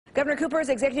Governor Cooper's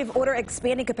executive order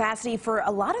expanding capacity for a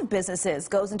lot of businesses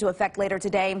goes into effect later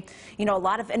today. You know, a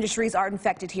lot of industries are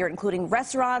infected here, including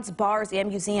restaurants, bars, and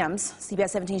museums.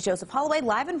 CBS 17's Joseph Holloway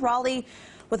live in Raleigh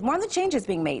with more on the changes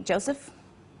being made. Joseph?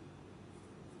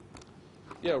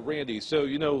 Yeah, Randy, so,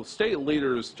 you know, state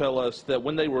leaders tell us that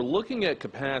when they were looking at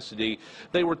capacity,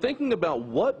 they were thinking about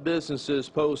what businesses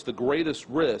pose the greatest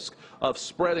risk of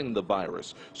spreading the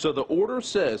virus. So the order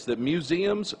says that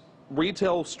museums,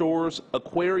 retail stores,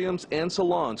 aquariums, and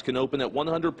salons can open at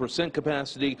 100%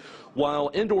 capacity, while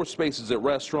indoor spaces at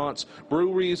restaurants,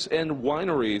 breweries, and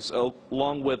wineries,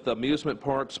 along with amusement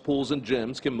parks, pools, and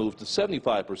gyms, can move to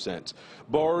 75%.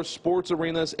 Bars, sports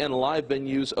arenas, and live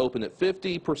venues open at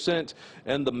 50%,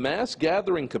 and the mass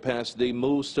gathering capacity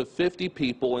moves to 50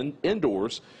 people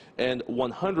indoors and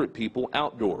 100 people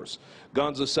outdoors.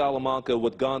 Gonza Salamanca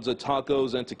with Gonza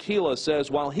Tacos and Tequila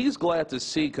says while he's glad to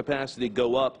see capacity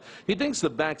go up, he thinks the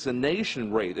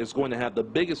vaccination rate is going to have the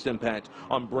biggest impact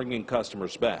on bringing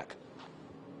customers back.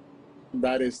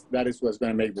 That is what's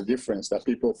going to make the difference, that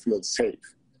people feel safe.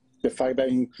 The fact that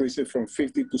it increases from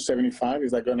 50 to 75,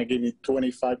 is that going to give me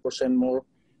 25% more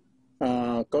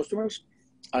customers?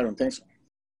 I don't think so.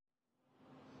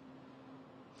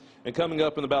 And coming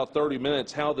up in about 30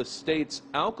 minutes, how the state's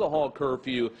alcohol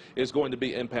curfew is going to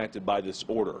be impacted by this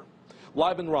order.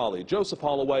 Live in Raleigh, Joseph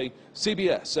Holloway,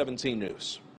 CBS 17 News.